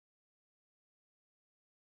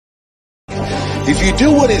If you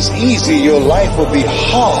do what is easy, your life will be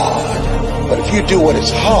hard. But if you do what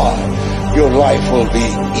is hard, your life will be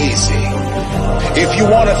easy. If you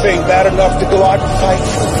want a thing bad enough to go out and fight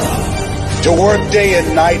for it, to work day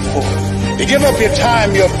and night for it, to give up your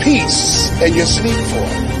time, your peace, and your sleep for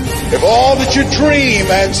it, if all that you dream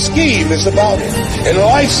and scheme is about it, and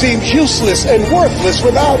life seems useless and worthless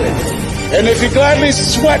without it, and if you gladly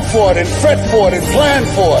sweat for it and fret for it and plan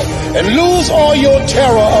for it and lose all your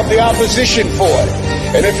terror of the opposition for it,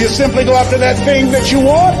 and if you simply go after that thing that you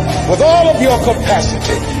want with all of your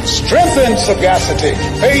capacity, strength and sagacity,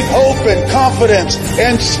 faith, hope and confidence,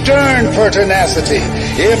 and stern pertinacity,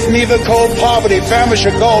 if neither cold poverty, famish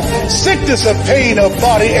or gulf, sickness or pain of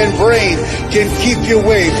body and brain can keep you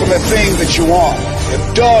away from the thing that you want,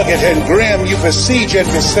 if dogged and grim you besiege and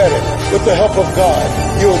beset it, with the help of God,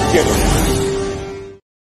 you'll get it.